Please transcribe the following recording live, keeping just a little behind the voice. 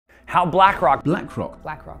How Blackrock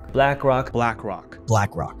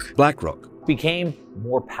became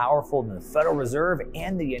more powerful than the Federal Reserve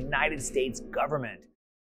and the United States government.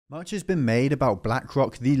 Much has been made about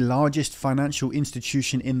BlackRock, the largest financial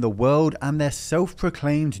institution in the world, and their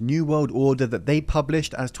self-proclaimed New World Order that they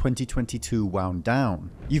published as 2022 wound down.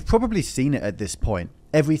 You've probably seen it at this point.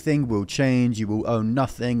 Everything will change, you will own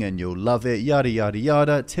nothing and you'll love it, yada yada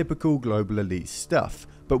yada, typical global elite stuff.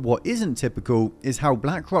 But what isn't typical is how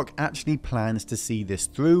BlackRock actually plans to see this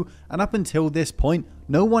through, and up until this point,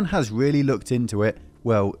 no one has really looked into it,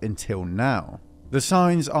 well, until now. The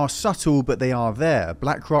signs are subtle, but they are there.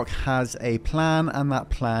 BlackRock has a plan, and that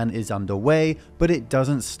plan is underway, but it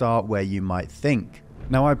doesn't start where you might think.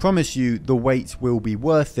 Now, I promise you the wait will be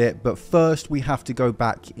worth it, but first we have to go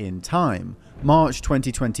back in time. March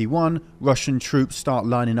 2021, Russian troops start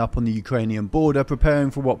lining up on the Ukrainian border,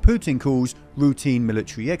 preparing for what Putin calls routine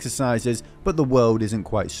military exercises, but the world isn't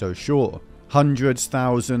quite so sure. Hundreds,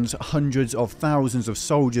 thousands, hundreds of thousands of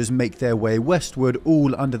soldiers make their way westward,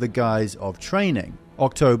 all under the guise of training.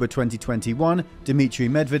 October 2021, Dmitry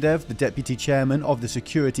Medvedev, the deputy chairman of the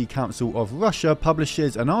Security Council of Russia,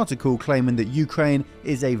 publishes an article claiming that Ukraine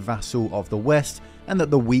is a vassal of the West and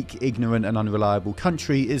that the weak, ignorant and unreliable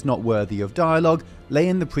country is not worthy of dialogue,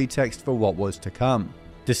 laying the pretext for what was to come.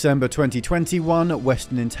 December 2021,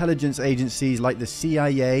 Western intelligence agencies like the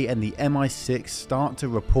CIA and the MI6 start to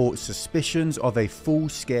report suspicions of a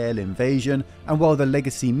full-scale invasion, and while the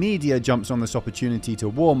legacy media jumps on this opportunity to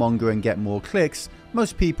warmonger and get more clicks,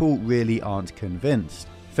 most people really aren't convinced.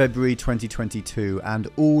 February 2022, and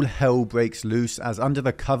all hell breaks loose as under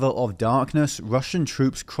the cover of darkness, Russian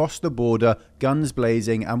troops cross the border, guns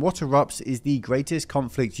blazing, and what erupts is the greatest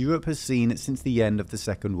conflict Europe has seen since the end of the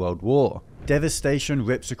Second World War. Devastation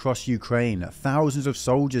rips across Ukraine, thousands of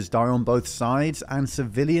soldiers die on both sides, and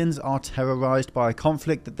civilians are terrorized by a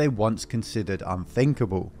conflict that they once considered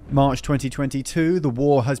unthinkable. March 2022, the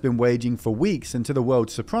war has been waging for weeks, and to the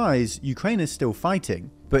world's surprise, Ukraine is still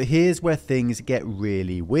fighting. But here's where things get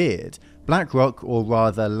really weird. BlackRock, or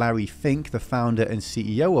rather Larry Fink, the founder and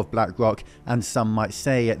CEO of BlackRock, and some might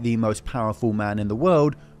say the most powerful man in the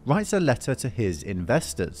world, writes a letter to his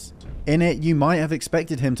investors. In it, you might have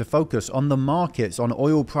expected him to focus on the markets, on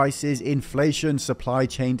oil prices, inflation, supply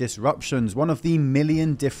chain disruptions, one of the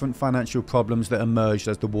million different financial problems that emerged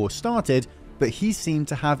as the war started, but he seemed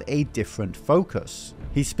to have a different focus.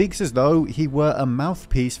 He speaks as though he were a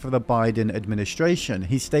mouthpiece for the Biden administration.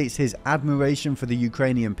 He states his admiration for the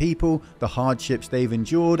Ukrainian people, the hardships they've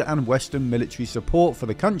endured, and Western military support for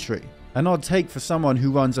the country. An odd take for someone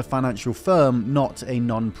who runs a financial firm, not a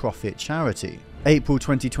non-profit charity. April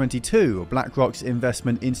 2022, BlackRock's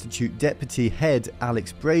Investment Institute deputy head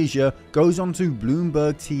Alex Brazier goes onto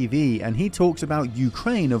Bloomberg TV and he talks about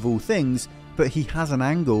Ukraine of all things, but he has an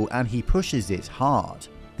angle and he pushes it hard.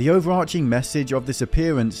 The overarching message of this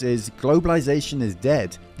appearance is globalization is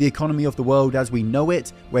dead. The economy of the world as we know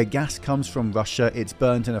it, where gas comes from Russia, it's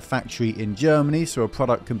burnt in a factory in Germany so a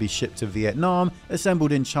product can be shipped to Vietnam,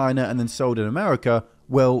 assembled in China and then sold in America,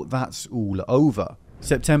 well, that's all over.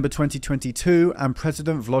 September 2022, and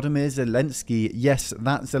President Volodymyr Zelensky, yes,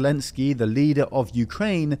 that Zelensky, the leader of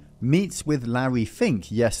Ukraine, meets with Larry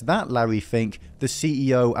Fink, yes, that Larry Fink, the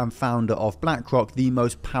CEO and founder of BlackRock, the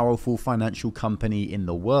most powerful financial company in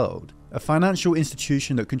the world. A financial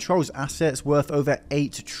institution that controls assets worth over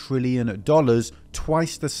 $8 trillion,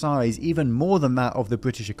 twice the size, even more than that of the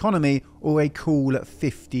British economy, or a cool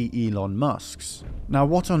 50 Elon Musks. Now,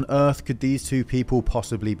 what on earth could these two people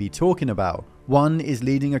possibly be talking about? One is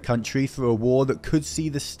leading a country through a war that could see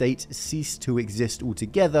the state cease to exist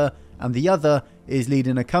altogether, and the other is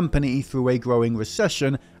leading a company through a growing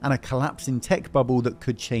recession and a collapsing tech bubble that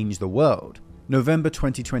could change the world. November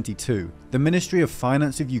 2022, the Ministry of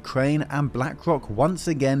Finance of Ukraine and BlackRock once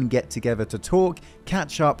again get together to talk,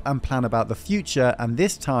 catch up and plan about the future, and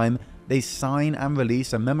this time they sign and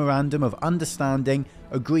release a memorandum of understanding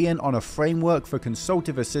agreeing on a framework for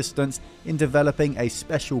consultative assistance in developing a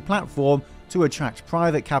special platform to attract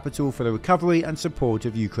private capital for the recovery and support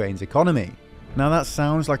of Ukraine's economy. Now that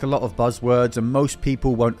sounds like a lot of buzzwords and most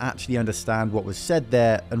people won't actually understand what was said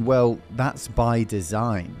there, and well, that's by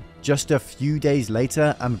design. Just a few days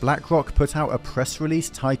later, and BlackRock put out a press release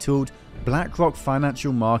titled BlackRock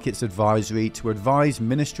Financial Markets Advisory to advise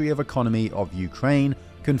Ministry of Economy of Ukraine,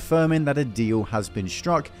 confirming that a deal has been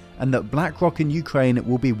struck and that BlackRock and Ukraine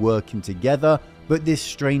will be working together, but this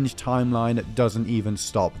strange timeline doesn't even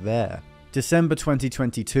stop there. December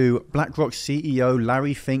 2022, BlackRock CEO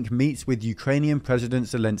Larry Fink meets with Ukrainian President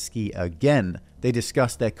Zelensky again. They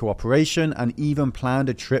discussed their cooperation and even planned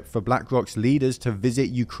a trip for BlackRock's leaders to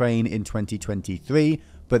visit Ukraine in 2023,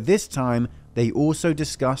 But this time, they also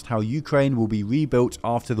discussed how Ukraine will be rebuilt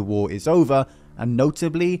after the war is over, and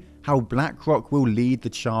notably, how BlackRock will lead the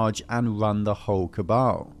charge and run the whole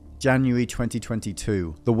cabal. January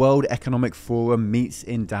 2022, the World Economic Forum meets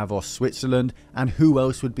in Davos, Switzerland, and who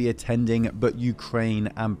else would be attending but Ukraine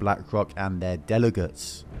and BlackRock and their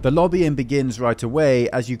delegates? The lobbying begins right away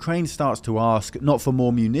as Ukraine starts to ask not for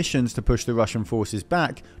more munitions to push the Russian forces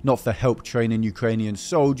back, not for help training Ukrainian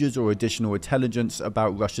soldiers or additional intelligence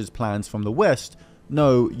about Russia's plans from the West.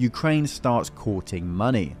 No, Ukraine starts courting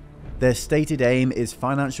money. Their stated aim is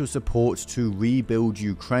financial support to rebuild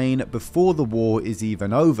Ukraine before the war is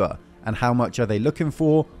even over. And how much are they looking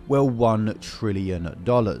for? Well, $1 trillion.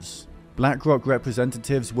 BlackRock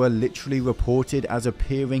representatives were literally reported as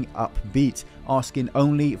appearing upbeat, asking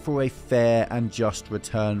only for a fair and just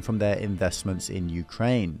return from their investments in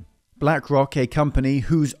Ukraine. BlackRock, a company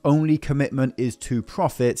whose only commitment is to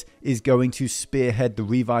profit, is going to spearhead the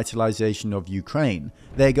revitalization of Ukraine.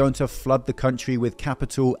 They're going to flood the country with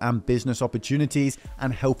capital and business opportunities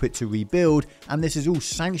and help it to rebuild, and this is all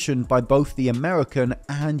sanctioned by both the American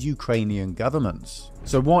and Ukrainian governments.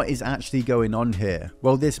 So what is actually going on here?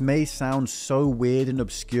 Well, this may sound so weird and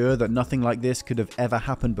obscure that nothing like this could have ever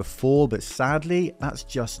happened before, but sadly, that's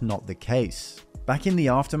just not the case. Back in the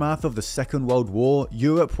aftermath of the Second World War,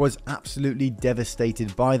 Europe was absolutely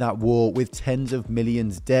devastated by that war, with tens of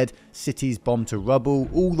millions dead, cities bombed to rubble.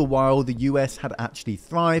 All the while, the US had actually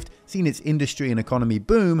thrived, seen its industry and economy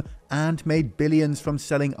boom, and made billions from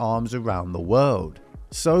selling arms around the world.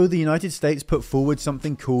 So the United States put forward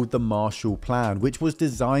something called the Marshall Plan, which was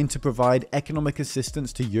designed to provide economic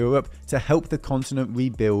assistance to Europe to help the continent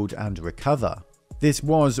rebuild and recover. This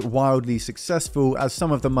was wildly successful, as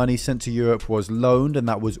some of the money sent to Europe was loaned and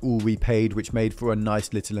that was all repaid, which made for a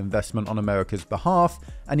nice little investment on America's behalf,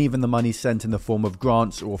 and even the money sent in the form of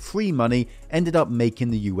grants or free money ended up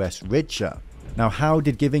making the US richer. Now, how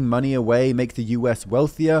did giving money away make the US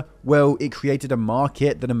wealthier? Well, it created a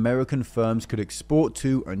market that American firms could export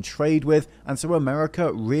to and trade with, and so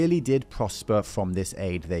America really did prosper from this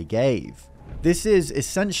aid they gave. This is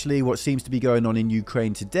essentially what seems to be going on in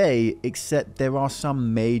Ukraine today, except there are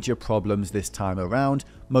some major problems this time around,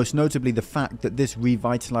 most notably the fact that this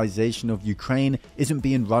revitalization of Ukraine isn't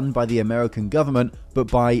being run by the American government,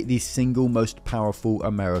 but by the single most powerful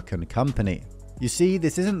American company. You see,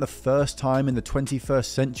 this isn't the first time in the 21st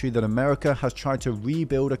century that America has tried to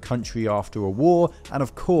rebuild a country after a war and,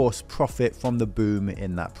 of course, profit from the boom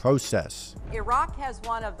in that process. Iraq has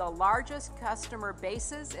one of the largest customer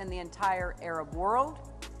bases in the entire Arab world.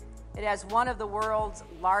 It has one of the world's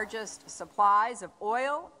largest supplies of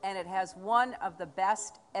oil, and it has one of the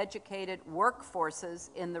best educated workforces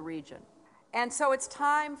in the region. And so it's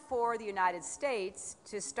time for the United States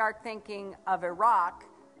to start thinking of Iraq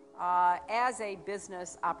as a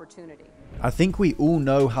business opportunity. I think we all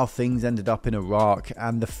know how things ended up in Iraq,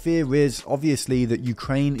 and the fear is obviously that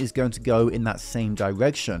Ukraine is going to go in that same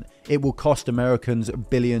direction. It will cost Americans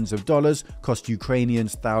billions of dollars, cost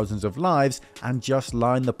Ukrainians thousands of lives, and just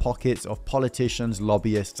line the pockets of politicians,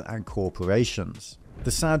 lobbyists, and corporations.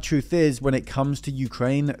 The sad truth is, when it comes to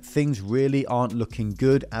Ukraine, things really aren't looking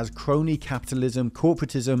good, as crony capitalism,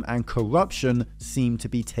 corporatism, and corruption seem to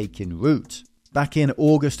be taking root. Back in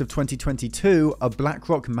August of 2022, a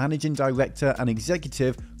BlackRock managing director and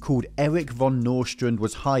executive called Eric von Nostrand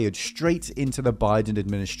was hired straight into the Biden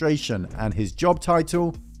administration, and his job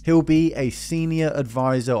title? He'll be a senior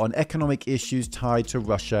advisor on economic issues tied to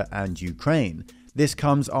Russia and Ukraine. This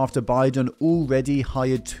comes after Biden already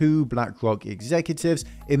hired 2 BlackRock executives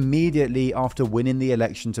immediately after winning the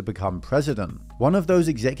election to become president. One of those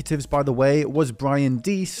executives, by the way, was Brian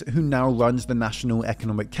Deese, who now runs the National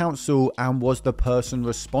Economic Council and was the person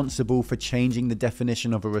responsible for changing the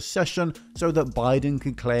definition of a recession so that Biden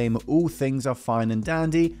could claim all things are fine and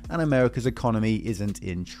dandy and America's economy isn't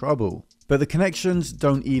in trouble. But the connections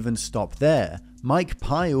don't even stop there. Mike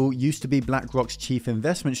Pyle used to be BlackRock's chief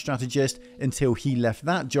investment strategist until he left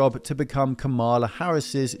that job to become Kamala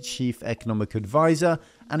Harris's chief economic advisor,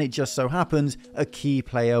 and it just so happens a key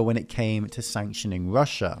player when it came to sanctioning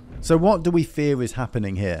Russia. So what do we fear is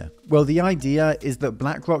happening here? Well, the idea is that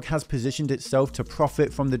BlackRock has positioned itself to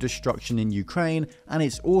profit from the destruction in Ukraine, and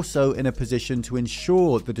it's also in a position to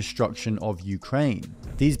ensure the destruction of Ukraine.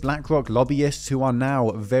 These BlackRock lobbyists, who are now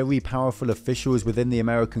very powerful officials within the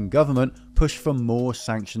American government, push for more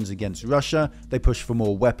sanctions against Russia, they push for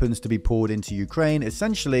more weapons to be poured into Ukraine.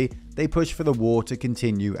 Essentially, they push for the war to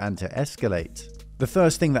continue and to escalate. The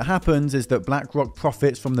first thing that happens is that BlackRock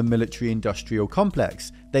profits from the military-industrial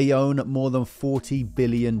complex. They own more than $40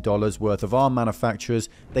 billion worth of arm manufacturers.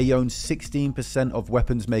 They own 16% of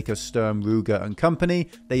weapons maker Sturm, Ruger and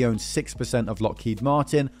Company. They own 6% of Lockheed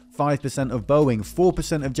Martin, 5% of Boeing,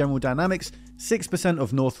 4% of General Dynamics, 6%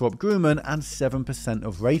 of Northrop Grumman, and 7%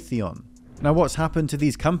 of Raytheon. Now, what's happened to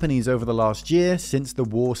these companies over the last year since the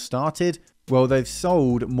war started? Well, they've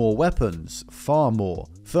sold more weapons, far more.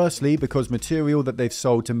 Firstly, because material that they've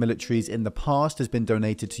sold to militaries in the past has been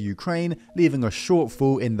donated to Ukraine, leaving a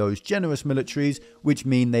shortfall in those generous militaries, which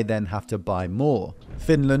mean they then have to buy more.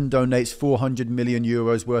 Finland donates 400 million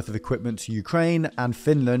euros worth of equipment to Ukraine, and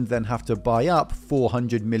Finland then have to buy up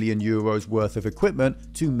 400 million euros worth of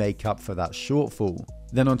equipment to make up for that shortfall.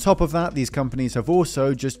 Then on top of that, these companies have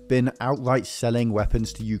also just been outright selling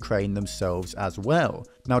weapons to Ukraine themselves as well.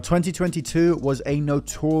 Now, 2022 was a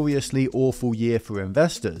notoriously awful year for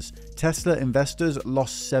investors. Tesla investors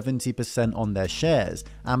lost 70% on their shares.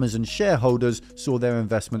 Amazon shareholders saw their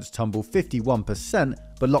investments tumble 51%,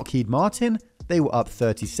 but Lockheed Martin, they were up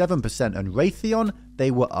 37%, and Raytheon,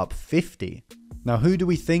 they were up 50%. Now, who do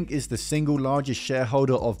we think is the single largest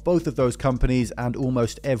shareholder of both of those companies and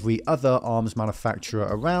almost every other arms manufacturer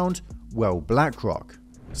around? Well, BlackRock.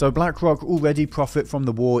 So BlackRock already profit from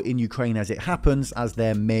the war in Ukraine as it happens, as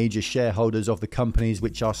they're major shareholders of the companies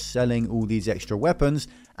which are selling all these extra weapons,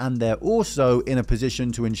 and they're also in a position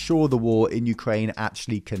to ensure the war in Ukraine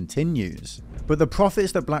actually continues. But the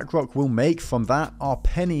profits that BlackRock will make from that are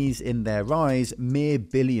pennies in their eyes, mere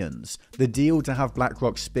billions. The deal to have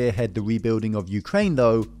BlackRock spearhead the rebuilding of Ukraine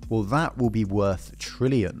though, well, that will be worth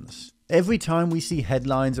trillions. Every time we see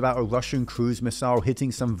headlines about a Russian cruise missile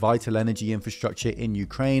hitting some vital energy infrastructure in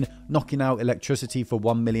Ukraine, knocking out electricity for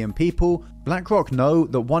 1 million people, BlackRock know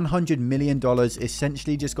that $100 million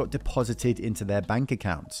essentially just got deposited into their bank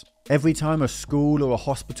accounts. Every time a school or a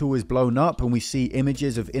hospital is blown up and we see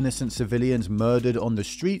images of innocent civilians murdered on the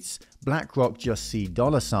streets, BlackRock just see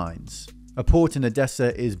dollar signs. A port in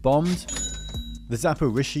Odessa is bombed. The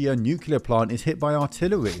Zaporizhzhia nuclear plant is hit by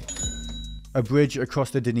artillery. A bridge across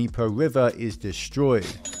the Dnieper River is destroyed.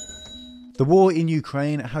 The war in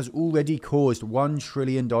Ukraine has already caused $1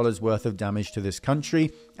 trillion worth of damage to this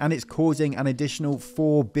country, and it's causing an additional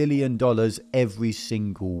 $4 billion every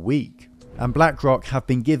single week. And BlackRock have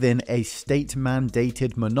been given a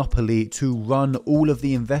state-mandated monopoly to run all of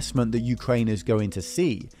the investment that Ukraine is going to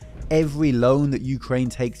see. Every loan that Ukraine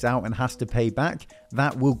takes out and has to pay back,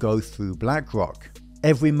 that will go through BlackRock.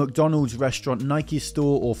 Every McDonald's restaurant, Nike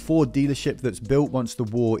store or Ford dealership that's built once the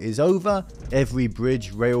war is over, every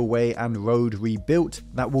bridge, railway and road rebuilt,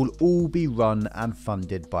 that will all be run and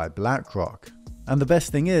funded by BlackRock. And the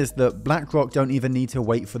best thing is that BlackRock don't even need to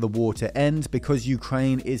wait for the war to end, because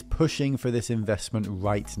Ukraine is pushing for this investment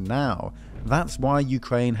right now. That's why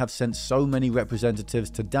Ukraine have sent so many representatives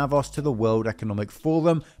to Davos to the World Economic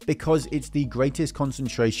Forum, because it's the greatest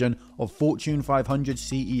concentration of Fortune 500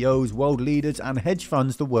 CEOs, world leaders and hedge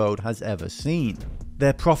funds the world has ever seen.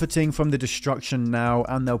 They're profiting from the destruction now,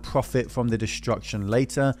 and they'll profit from the destruction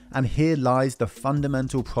later, and here lies the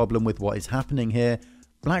fundamental problem with what is happening here.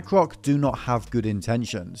 BlackRock do not have good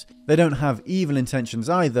intentions. They don't have evil intentions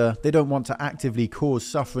either. They don't want to actively cause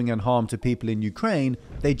suffering and harm to people in Ukraine.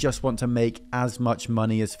 They just want to make as much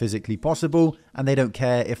money as physically possible, and they don't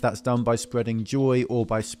care if that's done by spreading joy or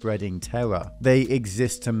by spreading terror. They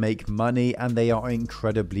exist to make money, and they are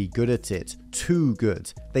incredibly good at it. Too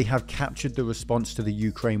good. They have captured the response to the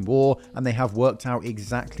Ukraine war, and they have worked out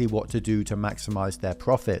exactly what to do to maximize their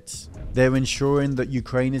profits. They're ensuring that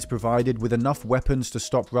Ukraine is provided with enough weapons to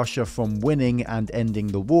stop Russia from winning and ending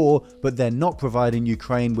the war, but they're not providing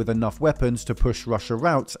Ukraine with enough weapons to push Russia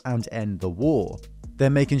out and end the war. They're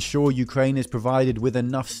making sure Ukraine is provided with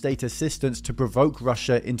enough state assistance to provoke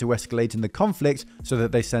Russia into escalating the conflict, so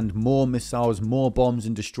that they send more missiles, more bombs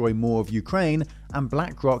and destroy more of Ukraine, and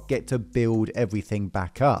BlackRock get to build everything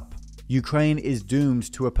back up. Ukraine is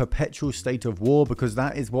doomed to a perpetual state of war, because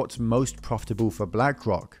that is what's most profitable for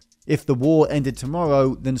BlackRock. If the war ended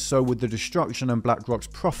tomorrow, then so would the destruction, and BlackRock's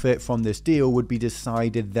profit from this deal would be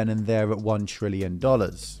decided then and there at $1 trillion.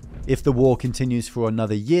 If the war continues for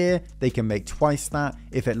another year, they can make twice that.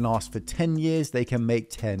 If it lasts for 10 years, they can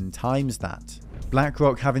make 10 times that.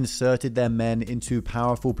 BlackRock have inserted their men into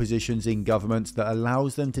powerful positions in governments that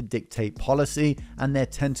allows them to dictate policy, and their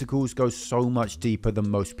tentacles go so much deeper than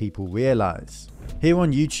most people realize. Here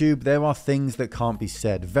on YouTube, there are things that can't be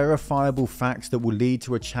said, verifiable facts that will lead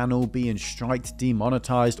to a channel being striked,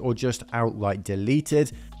 demonetized, or just outright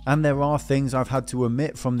deleted. And there are things I've had to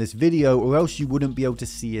omit from this video or else you wouldn't be able to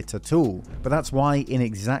see it at all. But that's why in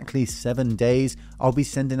exactly 7 days, I'll be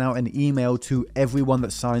sending out an email to everyone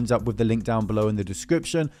that signs up with the link down below in the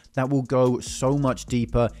description that will go so much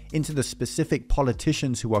deeper into the specific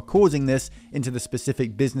politicians who are causing this, into the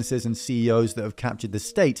specific businesses and CEOs that have captured the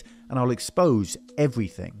state, and I'll expose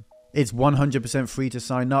everything. It's 100% free to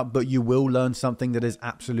sign up, but you will learn something that is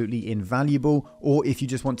absolutely invaluable. Or if you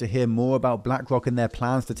just want to hear more about BlackRock and their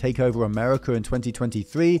plans to take over America in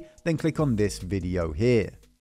 2023, then click on this video here.